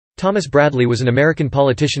Thomas Bradley was an American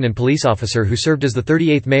politician and police officer who served as the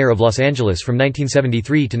 38th mayor of Los Angeles from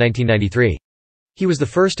 1973 to 1993. He was the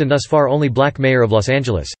first and thus far only black mayor of Los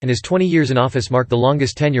Angeles, and his 20 years in office marked the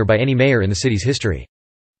longest tenure by any mayor in the city's history.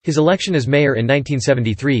 His election as mayor in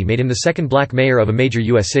 1973 made him the second black mayor of a major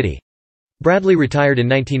U.S. city. Bradley retired in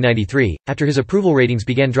 1993, after his approval ratings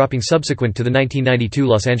began dropping subsequent to the 1992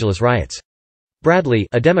 Los Angeles riots. Bradley,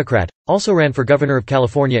 a Democrat, also ran for governor of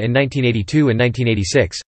California in 1982 and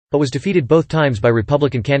 1986, but was defeated both times by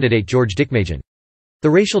Republican candidate George Deukmejian. The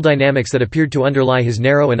racial dynamics that appeared to underlie his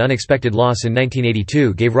narrow and unexpected loss in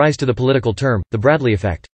 1982 gave rise to the political term, the Bradley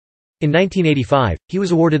effect. In 1985, he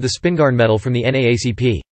was awarded the Spingarn Medal from the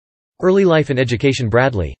NAACP. Early life and education.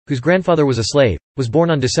 Bradley, whose grandfather was a slave, was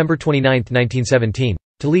born on December 29, 1917,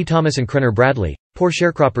 to Lee Thomas and Crenner Bradley, poor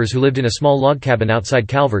sharecroppers who lived in a small log cabin outside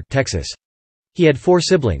Calvert, Texas. He had 4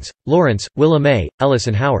 siblings, Lawrence, Willa Mae, Ellis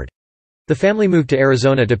and Howard. The family moved to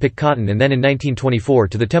Arizona to pick cotton and then in 1924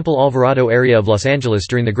 to the Temple Alvarado area of Los Angeles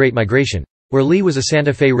during the Great Migration, where Lee was a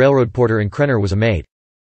Santa Fe Railroad porter and Crenner was a maid.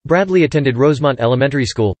 Bradley attended Rosemont Elementary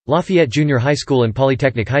School, Lafayette Junior High School and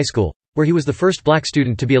Polytechnic High School, where he was the first black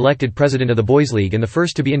student to be elected president of the Boys League and the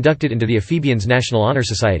first to be inducted into the Amphibians National Honor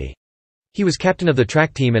Society. He was captain of the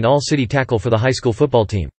track team and all-city tackle for the high school football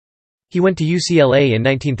team. He went to UCLA in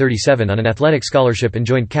 1937 on an athletic scholarship and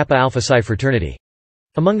joined Kappa Alpha Psi fraternity.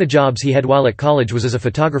 Among the jobs he had while at college was as a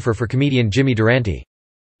photographer for comedian Jimmy Durante.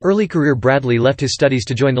 Early career. Bradley left his studies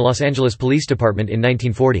to join the Los Angeles Police Department in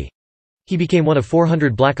 1940. He became one of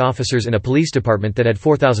 400 black officers in a police department that had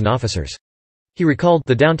 4,000 officers. He recalled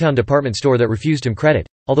the downtown department store that refused him credit,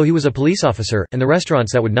 although he was a police officer, and the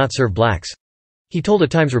restaurants that would not serve blacks. He told a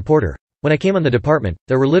Times reporter, "When I came on the department,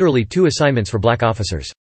 there were literally 2 assignments for black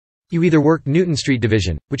officers. You either worked Newton Street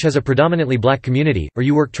Division, which has a predominantly black community, or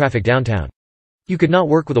you worked traffic downtown. You could not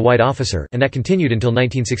work with a white officer," and that continued until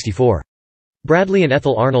 1964. Bradley and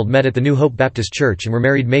Ethel Arnold met at the New Hope Baptist Church and were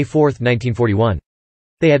married May 4, 1941.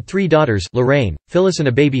 They had 3 daughters, Lorraine, Phyllis and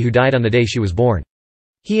a baby who died on the day she was born.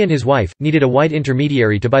 He and his wife needed a white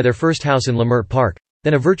intermediary to buy their first house in Leimert Park,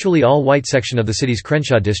 then a virtually all-white section of the city's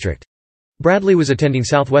Crenshaw district. Bradley was attending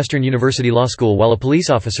Southwestern University Law School while a police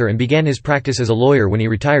officer and began his practice as a lawyer when he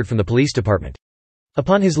retired from the police department.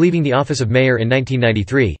 Upon his leaving the office of mayor in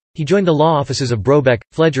 1993, he joined the law offices of Brobeck,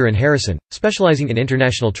 Fledger and Harrison, specializing in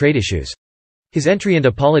international trade issues. His entry into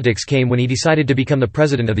politics came when he decided to become the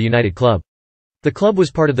president of the United Club. The club was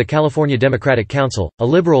part of the California Democratic Council, a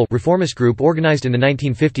liberal, reformist group organized in the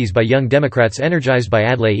 1950s by young Democrats energized by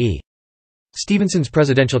Adlai E. Stevenson's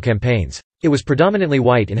presidential campaigns. It was predominantly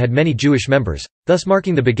white and had many Jewish members, thus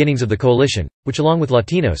marking the beginnings of the coalition, which along with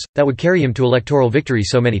Latinos, that would carry him to electoral victory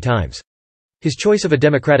so many times. His choice of a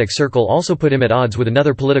Democratic circle also put him at odds with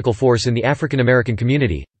another political force in the African American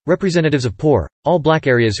community, representatives of poor, all-black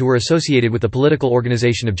areas who were associated with the political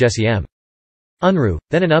organization of Jesse M. Unruh,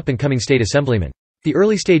 then an up-and-coming state assemblyman. The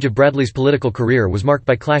early stage of Bradley's political career was marked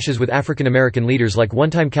by clashes with African American leaders like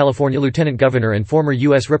one-time California Lieutenant Governor and former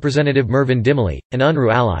U.S. Representative Mervyn Dimely, an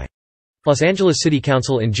Unruh ally. Los Angeles City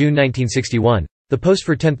Council in June 1961, the post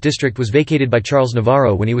for 10th District was vacated by Charles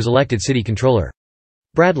Navarro when he was elected city controller.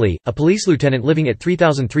 Bradley, a police lieutenant living at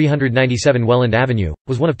 3397 Welland Avenue,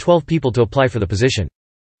 was one of 12 people to apply for the position.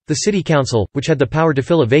 The city council, which had the power to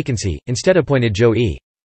fill a vacancy, instead appointed Joe E.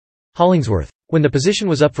 Hollingsworth. When the position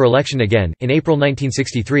was up for election again, in April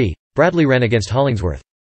 1963, Bradley ran against Hollingsworth.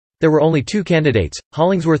 There were only 2 candidates,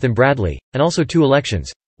 Hollingsworth and Bradley, and also 2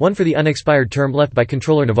 elections, one for the unexpired term left by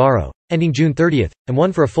Controller Navarro, ending June 30, and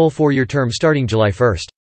one for a full 4-year term starting July 1.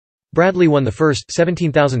 Bradley won the first,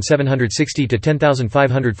 17,760 to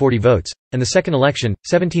 10,540 votes, and the second election,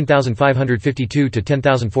 17,552 to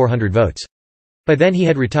 10,400 votes. By then he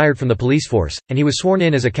had retired from the police force, and he was sworn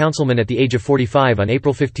in as a councilman at the age of 45 on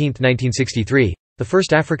April 15, 1963, the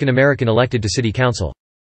first African American elected to city council.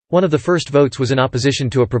 One of the first votes was in opposition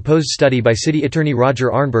to a proposed study by City Attorney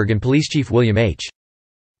Roger Arnberg and Police Chief William H.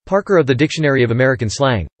 Parker of the Dictionary of American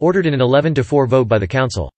Slang, ordered in an 11-4 vote by the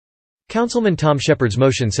council. Councilman Tom Shepard's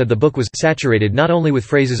motion said the book was saturated not only with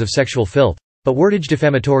phrases of sexual filth, but wordage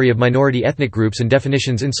defamatory of minority ethnic groups and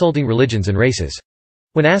definitions insulting religions and races.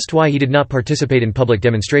 When asked why he did not participate in public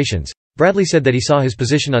demonstrations, Bradley said that he saw his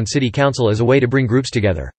position on city council as a way to bring groups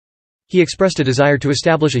together. He expressed a desire to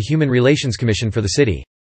establish a human relations commission for the city.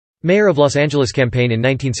 Mayor of Los Angeles campaign in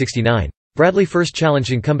 1969. Bradley first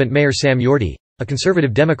challenged incumbent Mayor Sam Yorty, a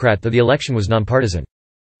conservative Democrat, though the election was nonpartisan.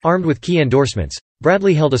 Armed with key endorsements,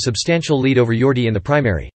 Bradley held a substantial lead over Yorty in the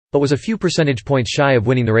primary, but was a few percentage points shy of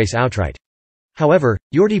winning the race outright. However,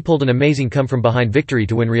 Yorty pulled an amazing come-from-behind victory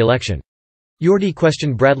to win re-election. Yorty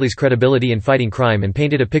questioned Bradley's credibility in fighting crime and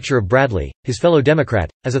painted a picture of Bradley, his fellow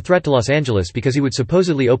Democrat, as a threat to Los Angeles because he would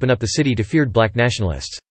supposedly open up the city to feared black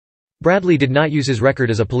nationalists. Bradley did not use his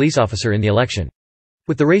record as a police officer in the election.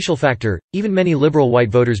 With the racial factor, even many liberal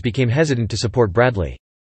white voters became hesitant to support Bradley.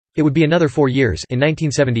 It would be another 4 years, in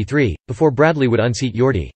 1973, before Bradley would unseat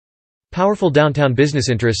Yorty. Powerful downtown business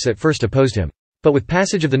interests at first opposed him. But with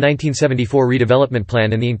passage of the 1974 redevelopment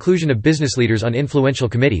plan and the inclusion of business leaders on influential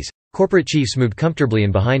committees, corporate chiefs moved comfortably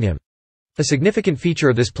in behind him. A significant feature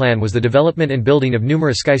of this plan was the development and building of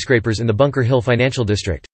numerous skyscrapers in the Bunker Hill Financial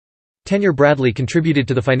District. Tenure Bradley contributed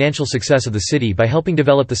to the financial success of the city by helping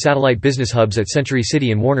develop the satellite business hubs at Century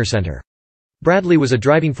City and Warner Center. Bradley was a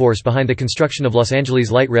driving force behind the construction of Los Angeles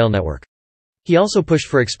light rail network. He also pushed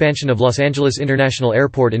for expansion of Los Angeles International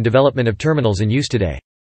Airport and development of terminals in use today.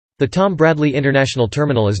 The Tom Bradley International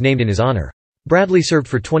Terminal is named in his honor. Bradley served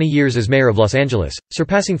for 20 years as mayor of Los Angeles,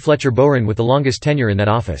 surpassing Fletcher Bowen with the longest tenure in that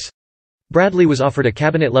office. Bradley was offered a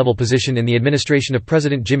cabinet-level position in the administration of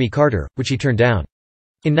President Jimmy Carter, which he turned down.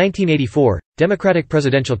 In 1984, Democratic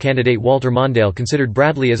presidential candidate Walter Mondale considered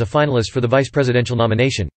Bradley as a finalist for the vice presidential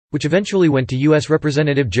nomination, which eventually went to U.S.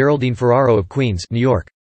 Representative Geraldine Ferraro of Queens, New York.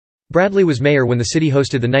 Bradley was mayor when the city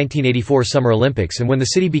hosted the 1984 Summer Olympics and when the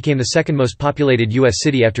city became the second most populated U.S.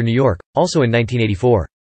 city after New York, also in 1984.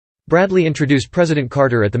 Bradley introduced President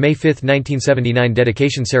Carter at the May 5, 1979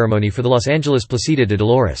 dedication ceremony for the Los Angeles Placida de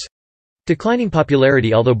Dolores. Declining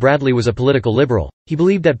popularity. Although Bradley was a political liberal, he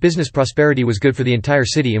believed that business prosperity was good for the entire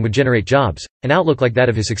city and would generate jobs, an outlook like that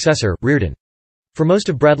of his successor, Reardon. For most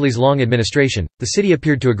of Bradley's long administration, the city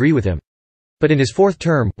appeared to agree with him. But in his fourth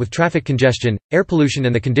term, with traffic congestion, air pollution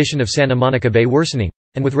and the condition of Santa Monica Bay worsening,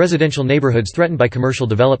 and with residential neighborhoods threatened by commercial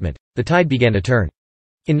development, the tide began to turn.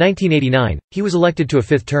 In 1989, he was elected to a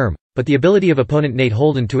fifth term, but the ability of opponent Nate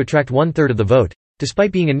Holden to attract one-third of the vote,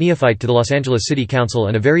 despite being a neophyte to the Los Angeles City Council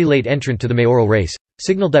and a very late entrant to the mayoral race,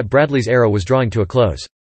 signaled that Bradley's era was drawing to a close.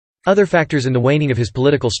 Other factors in the waning of his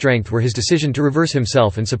political strength were his decision to reverse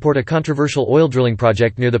himself and support a controversial oil drilling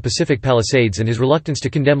project near the Pacific Palisades and his reluctance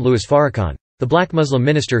to condemn Louis Farrakhan, the black Muslim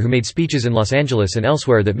minister who made speeches in Los Angeles and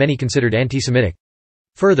elsewhere that many considered anti-Semitic.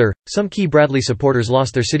 Further, some key Bradley supporters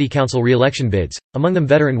lost their city council re-election bids, among them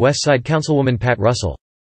veteran West Side Councilwoman Pat Russell.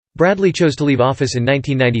 Bradley chose to leave office in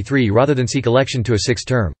 1993 rather than seek election to a sixth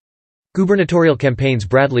term. Gubernatorial campaigns.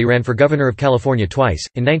 Bradley ran for governor of California twice,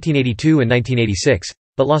 in 1982 and 1986,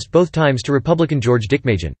 but lost both times to Republican George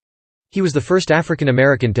Deukmejian. He was the first African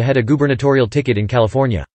American to head a gubernatorial ticket in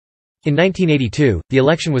California. In 1982, the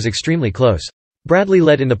election was extremely close. Bradley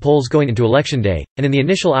led in the polls going into Election Day, and in the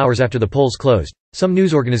initial hours after the polls closed, some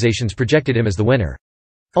news organizations projected him as the winner.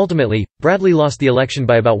 Ultimately, Bradley lost the election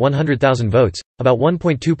by about 100,000 votes, about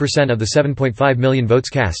 1.2% of the 7.5 million votes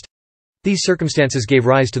cast. These circumstances gave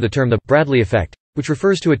rise to the term the Bradley effect, which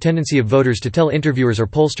refers to a tendency of voters to tell interviewers or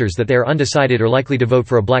pollsters that they are undecided or likely to vote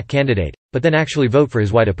for a black candidate, but then actually vote for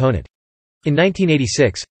his white opponent. In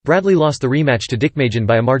 1986, Bradley lost the rematch to Deukmejian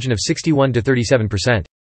by a margin of 61 to 37%.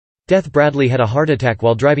 Death. Bradley had a heart attack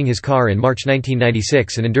while driving his car in March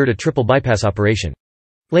 1996 and endured a triple bypass operation.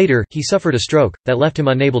 Later, he suffered a stroke that left him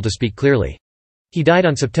unable to speak clearly. He died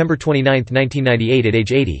on September 29, 1998 at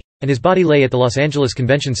age 80, and his body lay at the Los Angeles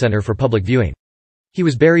Convention Center for public viewing. He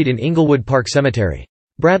was buried in Inglewood Park Cemetery.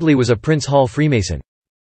 Bradley was a Prince Hall Freemason.